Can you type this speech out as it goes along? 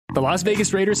The Las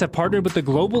Vegas Raiders have partnered with the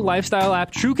global lifestyle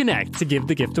app TrueConnect to give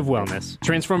the gift of wellness.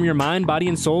 Transform your mind, body,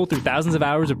 and soul through thousands of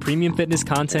hours of premium fitness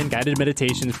content, guided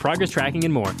meditations, progress tracking,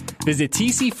 and more. Visit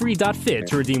tcfree.fit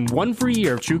to redeem 1 free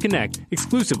year of TrueConnect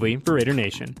exclusively for Raider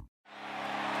Nation.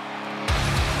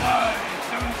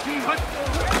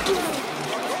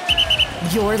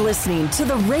 You're listening to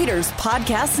the Raiders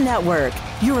Podcast Network,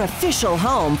 your official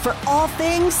home for all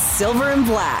things silver and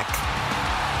black.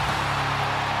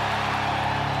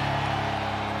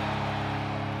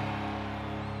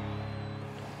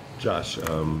 Josh,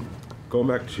 going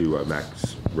back to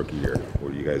Mac's rookie year,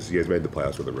 where you guys made the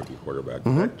playoffs with a rookie quarterback.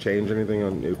 Did that change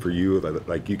anything for you?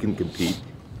 Like you can compete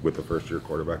with the first-year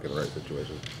quarterback in the right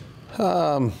situation?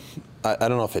 I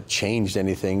don't know if it changed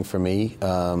anything for me.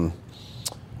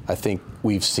 I think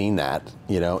we've seen that,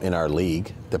 in our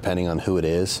league, depending on who it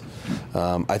is.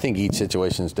 I think each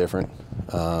situation is different.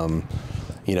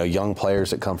 Young players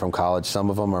that come from college,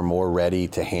 some of them are more ready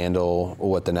to handle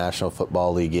what the National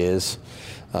Football League is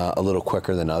a little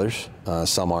quicker than others.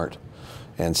 Some aren't.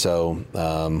 And so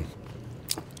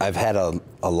I've had a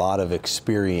lot of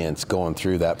experience going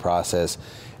through that process.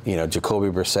 Jacoby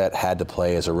Brissett had to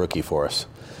play as a rookie for us.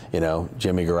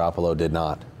 Jimmy Garoppolo did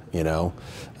not.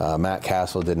 Matt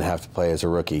Castle didn't have to play as a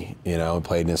rookie.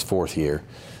 Played in his 4th year.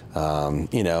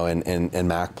 And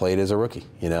Mac played as a rookie.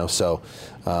 So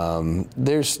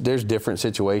there's different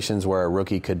situations where a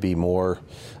rookie could be more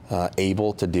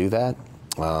able to do that.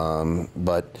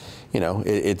 But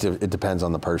it depends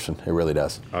on the person. It really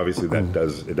does. Obviously, it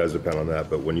does depend on that.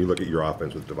 But when you look at your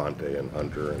offense with Devontae and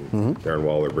Hunter and Darren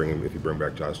Waller, if you bring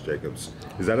back Josh Jacobs,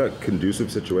 is that a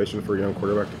conducive situation for a young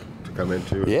quarterback to come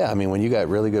into? Yeah, when you got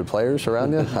really good players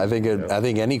around you, I think I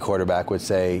think any quarterback would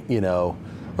say,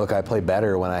 look, I play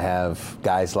better when I have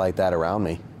guys like that around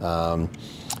me.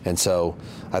 And so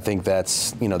I think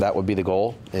that's, that would be the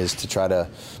goal, is to try to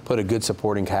put a good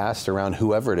supporting cast around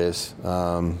whoever it is.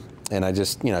 And I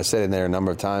just, I said it there a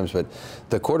number of times, but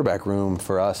the quarterback room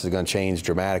for us is going to change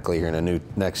dramatically here in the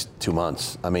next 2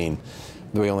 months.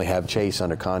 We only have Chase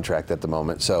under contract at the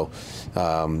moment. So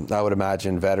I would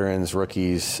imagine veterans,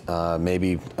 rookies,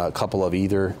 maybe a couple of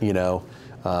either,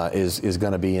 is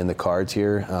going to be in the cards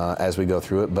here as we go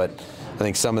through it. But I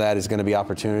think some of that is going to be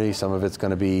opportunity. Some of it's going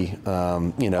to be,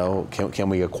 can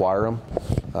we acquire them?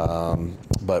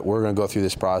 But we're going to go through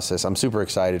this process. I'm super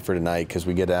excited for tonight because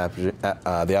we get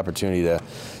the opportunity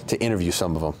to interview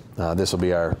some of them. This will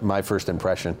be my first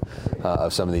impression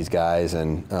of some of these guys,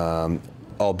 and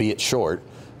albeit short,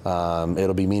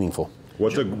 it'll be meaningful.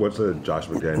 What's a Josh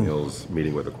McDaniels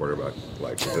meeting with a quarterback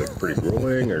like? Is it pretty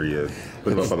grueling, or you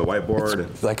put them up on the whiteboard?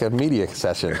 It's like a media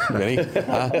session, Vinny.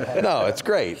 No, it's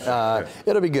great.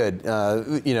 It'll be good.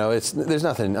 There's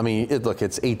nothing. Look,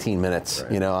 it's 18 minutes.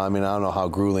 Right. I don't know how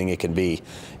grueling it can be.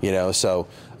 So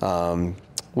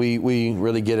we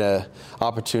really get a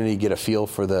opportunity to get a feel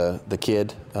for the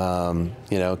kid. Kind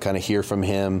of hear from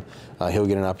him. He'll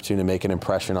get an opportunity to make an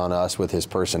impression on us with his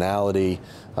personality,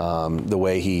 the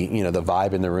way he, the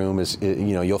vibe in the room is,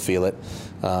 you'll feel it.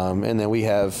 And then we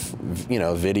have,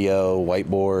 video,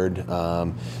 whiteboard,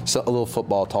 a little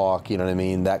football talk,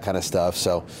 that kind of stuff.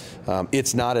 So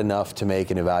it's not enough to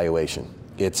make an evaluation.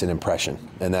 It's an impression,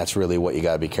 and that's really what you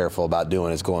got to be careful about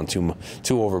doing, is going too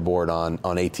overboard on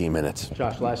 18 minutes.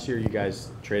 Josh, last year you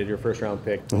guys traded your first-round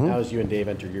pick. Now as you and Dave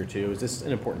enter year 2, is this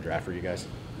an important draft for you guys?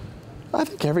 I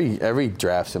think every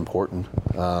draft's important.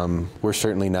 We're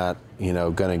certainly not,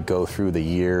 going to go through the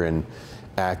year and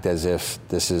act as if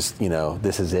this is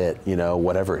it,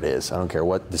 whatever it is. I don't care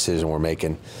what decision we're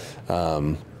making.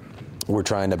 We're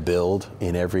trying to build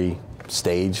in every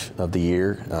stage of the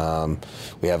year.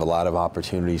 We have a lot of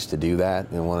opportunities to do that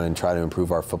and want to try to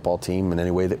improve our football team in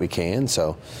any way that we can.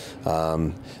 So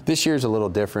this year's a little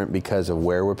different because of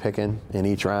where we're picking in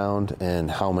each round and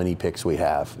how many picks we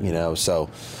have, So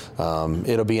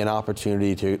it'll be an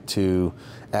opportunity to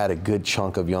add a good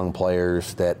chunk of young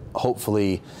players that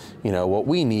hopefully, what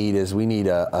we need is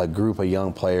a group of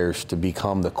young players to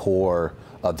become the core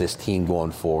of this team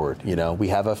going forward. We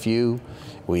have a few.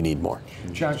 We need more.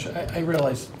 Josh, I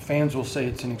realize fans will say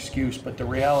it's an excuse, but the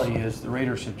reality is the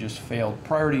Raiders have just failed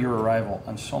prior to your arrival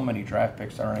on so many draft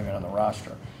picks that aren't even on the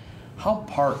roster. How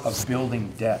part of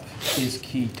building depth is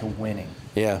key to winning?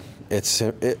 Yeah,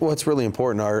 what's really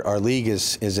important. Our league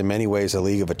is in many ways a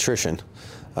league of attrition.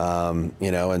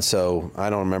 And so I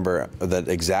don't remember the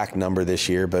exact number this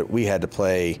year, but we had to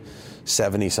play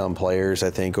 70-some players, I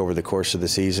think, over the course of the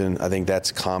season. I think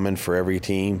that's common for every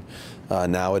team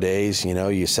nowadays.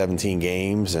 You 17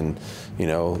 games and,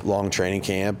 long training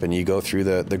camp, and you go through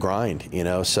the grind,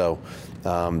 So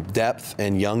depth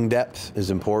and young depth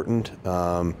is important.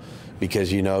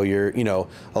 because a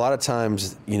lot of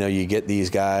times you get these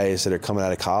guys that are coming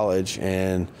out of college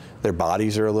and their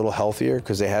bodies are a little healthier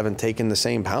because they haven't taken the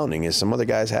same pounding as some other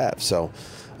guys have. So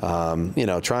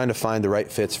trying to find the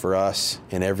right fits for us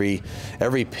in every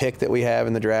pick that we have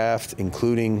in the draft,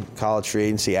 including college free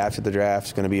agency after the draft,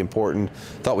 is going to be important.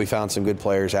 Thought we found some good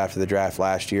players after the draft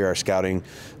last year. Our scouting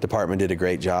department did a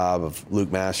great job of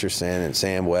Luke Masterson and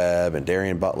Sam Webb and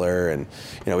Darian Butler, and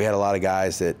we had a lot of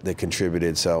guys that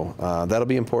contributed. So that'll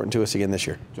be important to us again this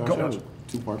year. Josh, I have a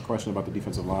two-part question about the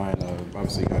defensive line.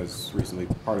 Obviously, you guys recently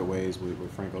parted ways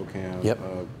with Frank Okam. Yep.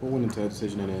 What went into that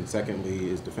decision? And then secondly,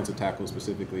 is defensive tackle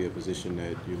specifically a position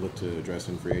that you look to address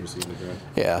in free agency in the draft?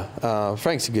 Yeah,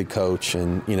 Frank's a good coach,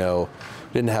 and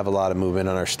didn't have a lot of movement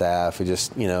on our staff. We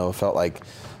just felt like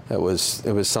it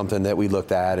was something that we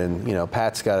looked at, and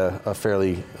Pat's got a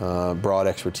fairly broad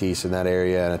expertise in that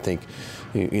area, and I think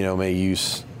may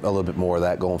use a little bit more of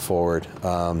that going forward.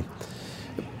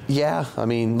 Yeah, I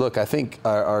mean, look, I think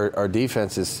our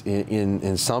defense is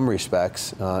in some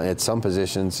respects, at some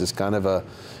positions, is kind of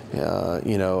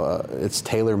it's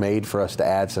tailor-made for us to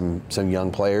add some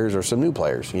young players or some new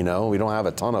players. We don't have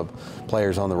a ton of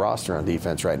players on the roster on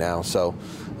defense right now, so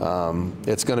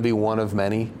it's going to be one of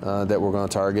many that we're going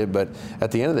to target. But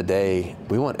at the end of the day,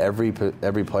 we want every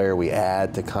player we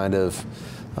add to kind of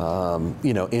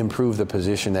improve the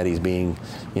position that he's being,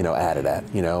 added at,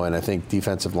 and I think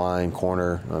defensive line,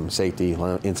 corner, safety,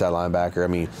 inside linebacker, I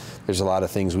mean, there's a lot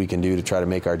of things we can do to try to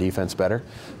make our defense better,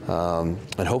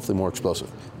 and hopefully more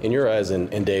explosive. In your eyes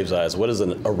and in Dave's eyes, what does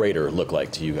a Raider look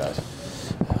like to you guys?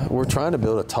 We're trying to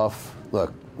build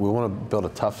we want to build a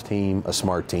tough team, a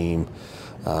smart team,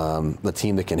 a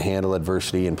team that can handle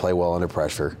adversity and play well under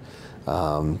pressure.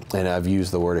 And I've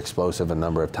used the word explosive a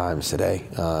number of times today.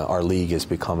 Our league is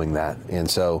becoming that, and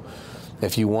so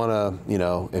if you want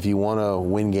to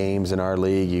win games in our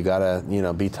league, you got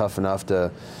to be tough enough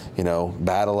to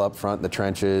battle up front in the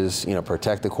trenches,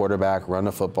 protect the quarterback, run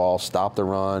the football, stop the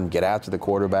run, get after the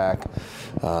quarterback.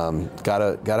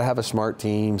 Got to have a smart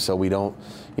team so we don't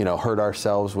hurt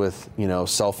ourselves with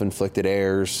self-inflicted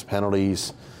errors,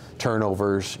 penalties,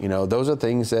 turnovers. Those are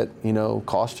things that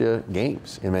cost you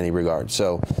games in many regards.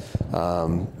 So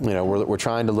we're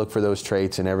trying to look for those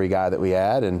traits in every guy that we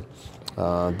add, and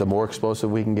the more explosive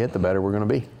we can get, the better we're going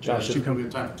to be. Josh, we have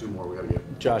time for two more. We got to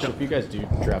get. Josh, if you guys do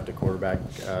draft a quarterback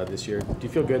this year, do you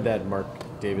feel good that Mark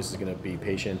Davis is going to be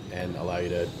patient and allow you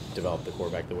to develop the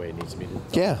quarterback the way it needs to be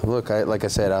developed? Yeah, look, like I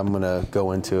said, I'm going to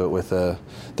go into it with the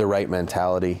right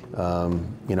mentality.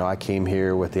 I came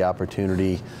here with the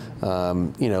opportunity,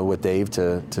 with Dave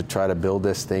to try to build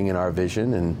this thing in our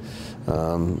vision, and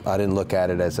I didn't look at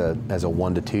it as a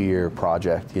 1 to 2 year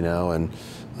project, and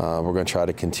we're going to try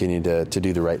to continue to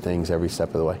do the right things every step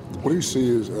of the way. What do you see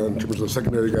in terms of the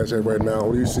secondary you guys have right now?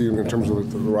 What do you see in terms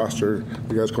of the roster?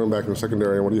 You guys coming back in the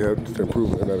secondary, and what do you have to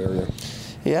improve in that area?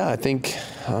 Yeah, I think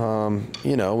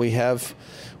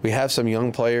we have some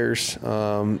young players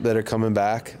that are coming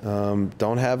back.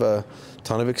 Don't have a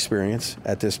ton of experience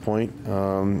at this point.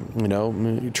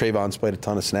 Trayvon's played a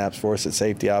ton of snaps for us at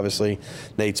safety, obviously.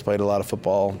 Nate's played a lot of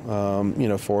football,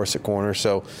 for us at corner.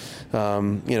 So,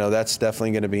 that's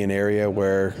definitely going to be an area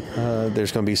where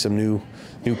there's going to be some new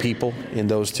people in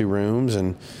those two rooms.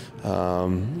 And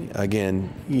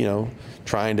again,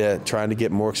 trying to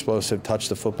get more explosive, touch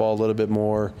the football a little bit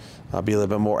more, be a little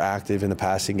bit more active in the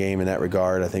passing game in that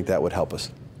regard. I think that would help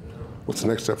us. What's the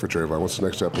next step for Trayvon? What's the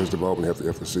next step in his development you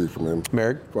have to see from him?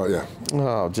 Merrick? Well, yeah.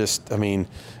 Oh,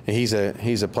 he's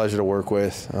a pleasure to work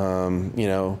with.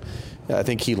 I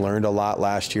think he learned a lot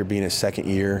last year being his second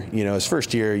year. His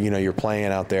first year, you're playing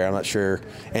out there. I'm not sure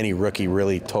any rookie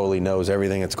really totally knows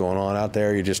everything that's going on out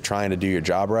there. You're just trying to do your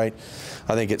job right.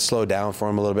 I think it slowed down for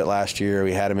him a little bit last year.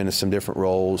 We had him into some different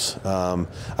roles. I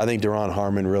think Deron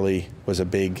Harmon really was a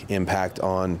big impact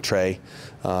on Trey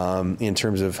in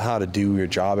terms of how to do your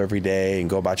job every day and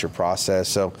go about your process.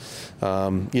 So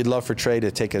you'd love for Trey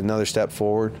to take another step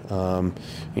forward. We're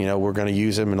going to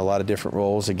use him in a lot of different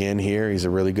roles again here. He's a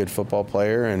really good football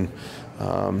player, and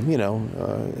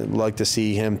I'd like to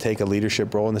see him take a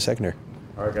leadership role in the secondary.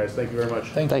 All right, guys. Thank you very much.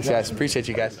 Thanks, guys. Appreciate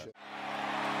you guys.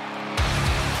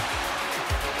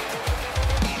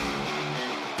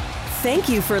 Thank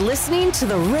you for listening to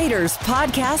the Raiders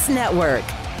Podcast Network.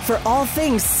 For all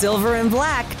things Silver and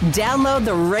Black, download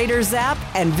the Raiders app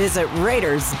and visit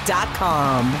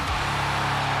Raiders.com.